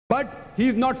but he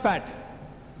is not fat.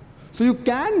 So you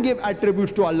can give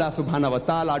attributes to Allah subhanahu wa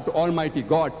ta'ala, to Almighty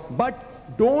God,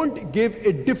 but don't give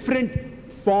it different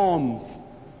forms.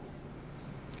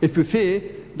 If you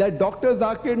say that Dr.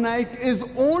 Zakir Naik is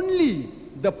only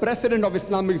the president of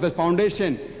Islamic Research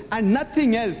Foundation and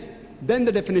nothing else, then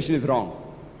the definition is wrong.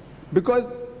 Because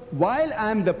while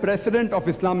I am the president of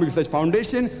Islamic Research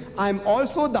Foundation, I am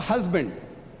also the husband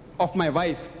of my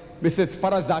wife, Mrs.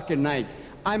 Farah Zakir Naik.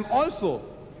 I am also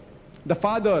the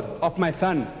father of my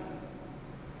son,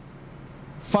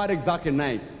 Farid Zakir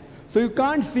Naik. So you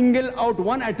can't single out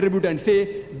one attribute and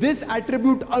say, this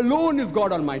attribute alone is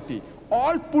God Almighty.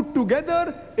 All put together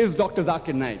is Dr.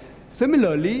 Zakir Naik.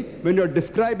 Similarly, when you're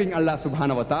describing Allah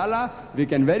subhanahu wa ta'ala, we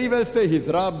can very well say He's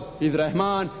Rabb, He's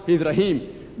Rahman, He's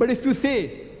Rahim. But if you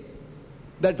say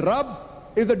that Rabb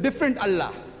is a different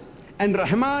Allah, and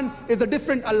Rahman is a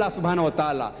different Allah subhanahu wa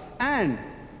ta'ala, and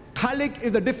Khalik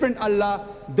is a different Allah,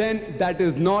 then that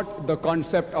is not the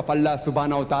concept of Allah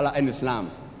subhanahu wa ta'ala in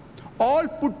Islam. All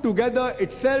put together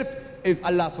itself is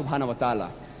Allah subhanahu wa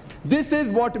ta'ala. This is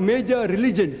what major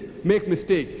religions make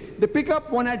mistake. They pick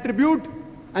up one attribute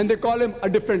and they call him a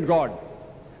different God.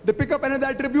 They pick up another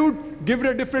attribute, give it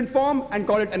a different form and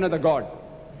call it another God.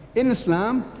 In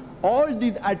Islam, all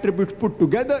these attributes put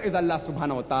together is Allah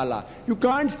subhanahu wa ta'ala. You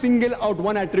can't single out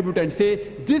one attribute and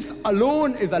say, this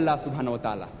alone is Allah subhanahu wa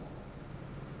ta'ala.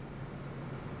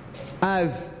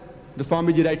 As the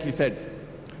Swamiji rightly said,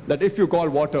 that if you call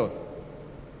water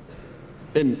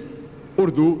in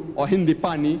Urdu or Hindi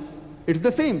pani, it's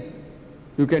the same.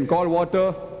 You can call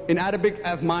water in Arabic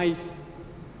as mai,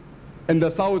 in the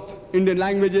South Indian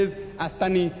languages as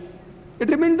tani. It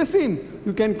remains the same.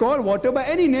 You can call water by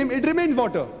any name, it remains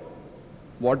water.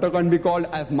 Water can be called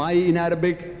as mai in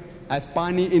Arabic, as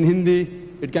pani in Hindi,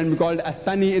 it can be called as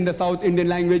tani in the South Indian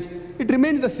language. It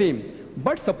remains the same.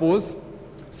 But suppose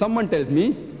someone tells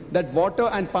me that water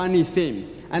and pani is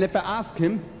same, and if I ask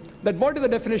him that what is the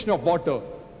definition of water,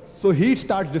 so he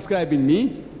starts describing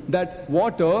me that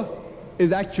water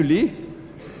is actually,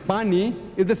 pani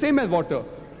is the same as water.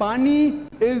 Pani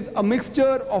is a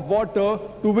mixture of water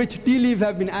to which tea leaves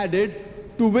have been added,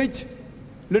 to which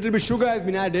little bit sugar has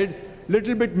been added,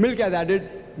 little bit milk has added.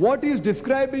 What he is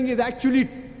describing is actually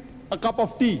a cup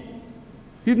of tea.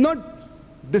 He is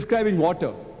not describing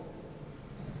water.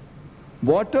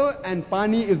 Water and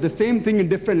pani is the same thing in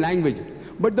different language.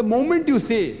 But the moment you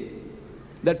say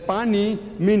that pani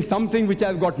means something which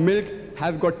has got milk,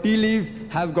 has got tea leaves,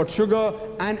 has got sugar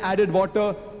and added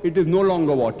water, it is no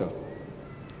longer water.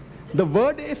 The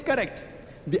word is correct,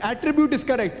 the attribute is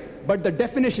correct, but the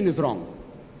definition is wrong.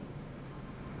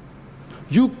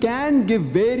 You can give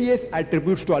various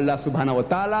attributes to Allah subhanahu wa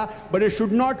ta'ala, but it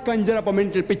should not conjure up a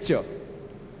mental picture.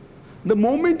 The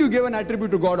moment you give an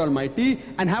attribute to God Almighty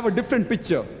and have a different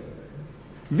picture,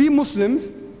 we Muslims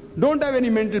don't have any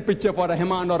mental picture for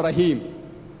Rahman or Rahim.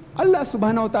 Allah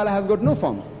subhanahu wa ta'ala has got no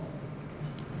form.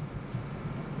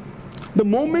 The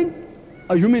moment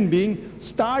a human being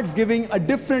starts giving a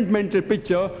different mental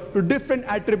picture to different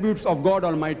attributes of God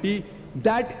Almighty,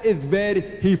 that is where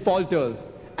he falters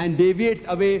and deviates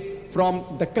away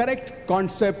from the correct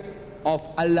concept of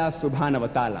Allah subhanahu wa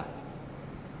ta'ala.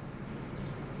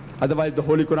 Otherwise, the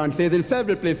Holy Quran says in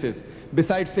several places,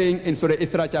 besides saying in Surah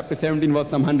Isra chapter 17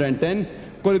 verse number 110,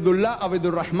 قُلِ ذُلَّهُ أَوِدُ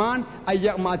الرَّحْمَنِ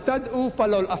أَيَّمَا تَدْعُوا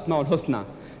فَلَوْ الْأَسْمَاءُ الْحُسْنَى.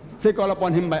 Say call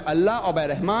upon him by Allah or by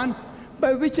Rahman,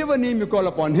 by whichever name you call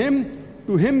upon him,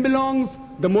 to him belongs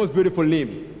the most beautiful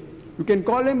name. You can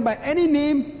call him by any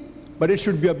name, but it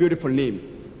should be a beautiful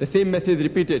name. The same message is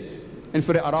repeated in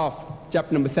Surah Araf,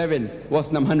 chapter number 7,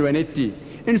 verse number 180.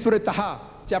 In Surah Taha,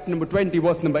 chapter number 20,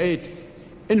 verse number 8.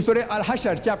 In Surah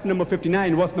Al-Hashr, chapter number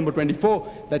 59, verse number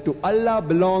 24, that to Allah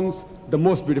belongs the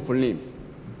most beautiful name.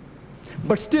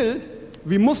 But still,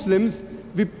 we Muslims,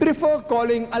 we prefer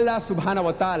calling Allah subhanahu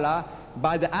wa ta'ala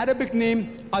by the Arabic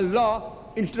name Allah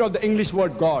instead of the English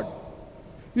word God.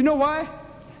 You know why?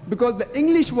 Because the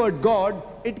English word God,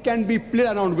 it can be played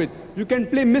around with. You can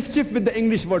play mischief with the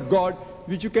English word God,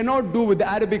 which you cannot do with the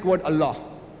Arabic word Allah.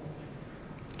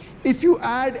 If you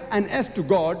add an S to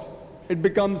God, it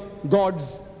becomes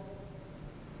gods,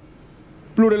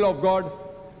 plural of God.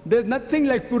 There's nothing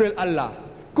like plural Allah.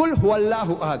 Kul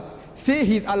huwallahu ahad. Say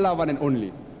He is Allah one and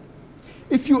only.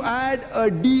 If you add a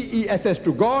D-E-S-S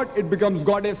to God, it becomes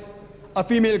goddess, a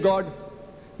female God.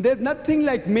 There's nothing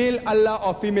like male Allah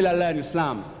or female Allah in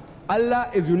Islam. Allah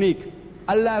is unique.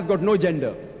 Allah has got no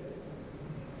gender.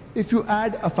 If you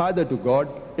add a father to God,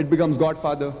 it becomes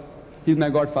Godfather. He's my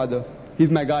Godfather. He's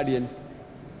my guardian.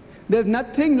 There's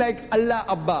nothing like Allah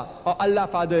Abba or Allah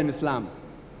Father in Islam.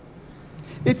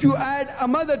 If you add a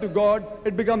mother to God,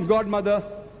 it becomes Godmother.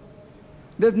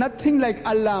 There's nothing like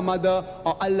Allah Mother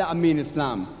or Allah Ammi in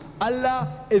Islam.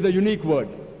 Allah is a unique word.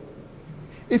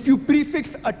 If you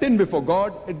prefix a tin before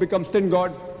God, it becomes tin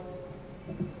God,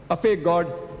 a fake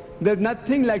God. There's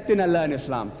nothing like tin Allah in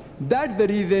Islam. That's the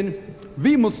reason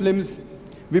we Muslims,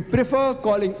 we prefer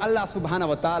calling Allah subhanahu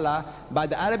wa ta'ala by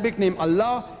the Arabic name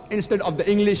Allah instead of the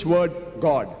English word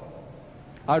God.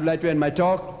 I would like to end my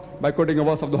talk by quoting a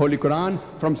verse of the Holy Quran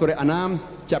from Surah An'am,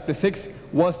 chapter 6,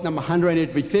 verse number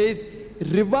 108, which says,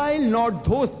 "Revile not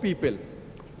those people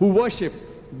who worship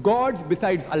gods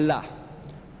besides Allah.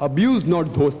 Abuse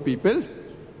not those people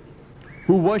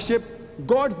who worship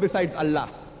gods besides Allah,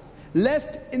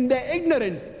 lest in their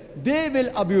ignorance they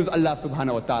will abuse Allah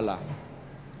subhanahu wa ta'ala."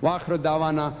 Wa akhiru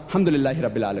da'wana, alhamdulillahi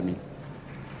rabbil alameen.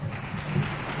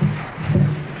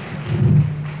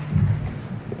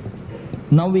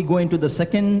 Now we go into the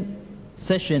second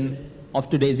session of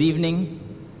today's evening,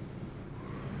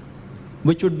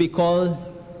 which would be called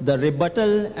the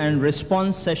rebuttal and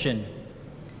response session.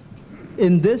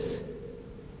 In this,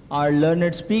 our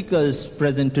learned speakers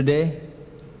present today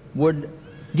would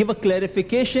give a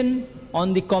clarification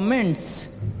on the comments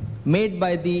made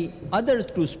by the other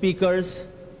two speakers,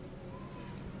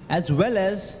 as well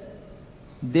as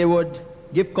they would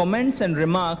give comments and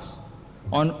remarks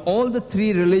on all the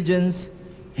three religions,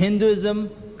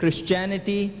 Hinduism,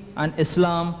 Christianity, and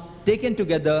Islam, taken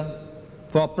together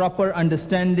for proper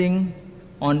understanding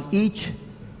on each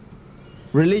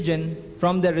religion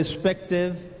from their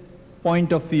respective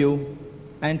point of view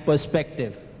and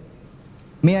perspective.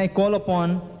 May I call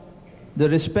upon the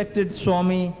respected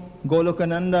Swamy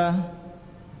Golokanada,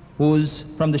 who's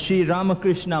from the Shree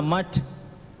Ramakrishna Mutt,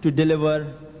 to deliver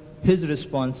his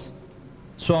response.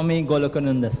 Swamy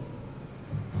Golokananda.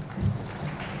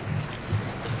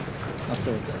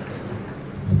 Afterwards.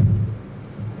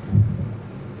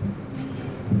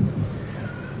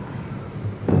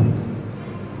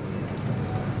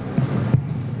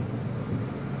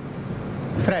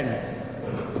 Friends,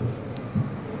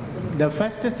 the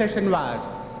first session was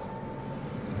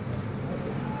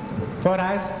for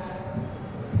us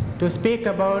to speak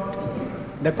about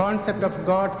the concept of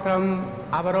God from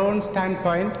our own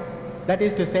standpoint, that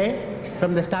is to say,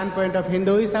 from the standpoint of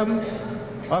Hinduism,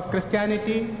 of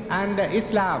Christianity and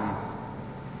Islam.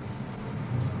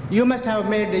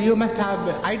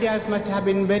 Ideas must have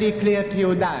been very clear to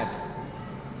you that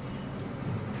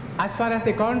as far as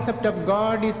the concept of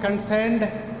God is concerned,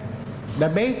 the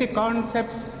basic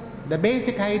concepts, the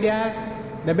basic ideas,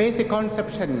 the basic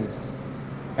conceptions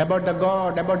about the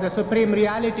God, about the supreme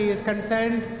reality is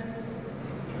concerned,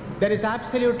 there is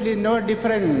absolutely no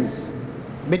difference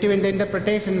between the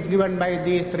interpretations given by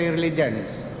these three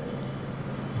religions.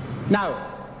 Now,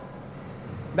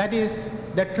 that is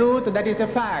the truth, that is the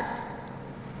fact.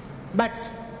 But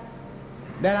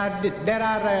there are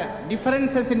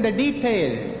differences in the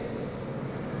details.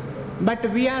 But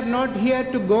we are not here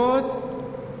to go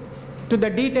to the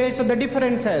details of the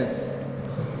differences.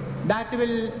 That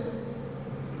will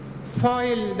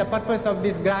foil the purpose of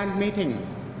this grand meeting.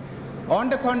 On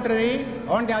the contrary,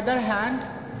 on the other hand,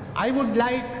 I would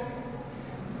like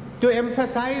to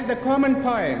emphasize the common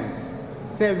points.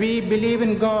 Say, we believe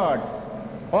in God,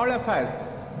 all of us,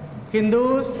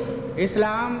 Hindus,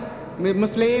 Islam,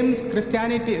 Muslims,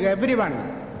 Christianity, everyone,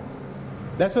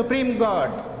 the supreme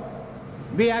God.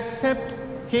 We accept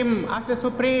Him as the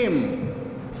supreme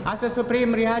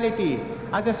reality,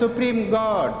 as the supreme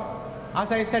God.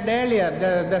 As I said earlier,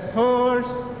 the source,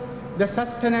 the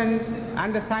sustenance,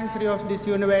 and the sanctuary of this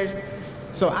universe.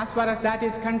 So as far as that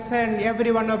is concerned,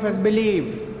 every one of us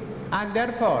believe. And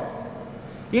therefore,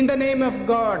 in the name of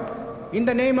God, in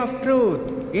the name of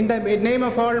truth, in the name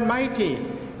of Almighty,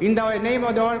 in the name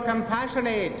of the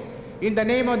All-Compassionate, in the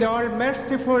name of the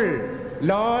All-Merciful,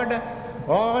 Lord,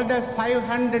 all the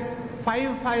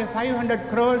 500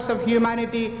 crores of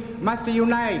humanity must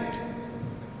unite.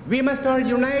 We must all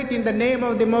unite in the name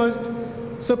of the most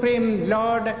supreme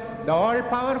Lord, the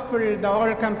all-powerful, the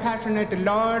all-compassionate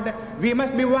Lord. We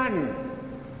must be one.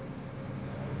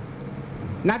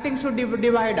 Nothing should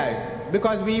divide us,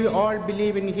 because we all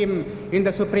believe in Him, in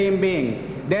the Supreme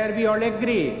Being. There we all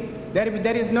agree.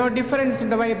 There is no difference in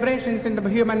the vibrations in the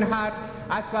human heart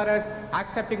as far as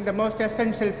accepting the most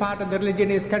essential part of the religion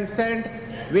is concerned.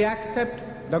 We accept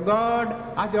the God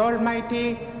as the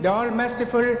Almighty, the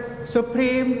All-Merciful,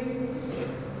 Supreme,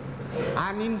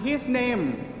 and in His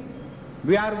name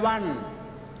we are one.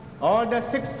 All the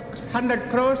 600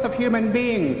 crores of human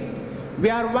beings, we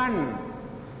are one.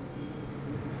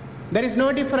 There is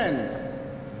no difference.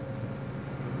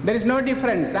 There is no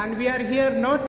difference, and we are here not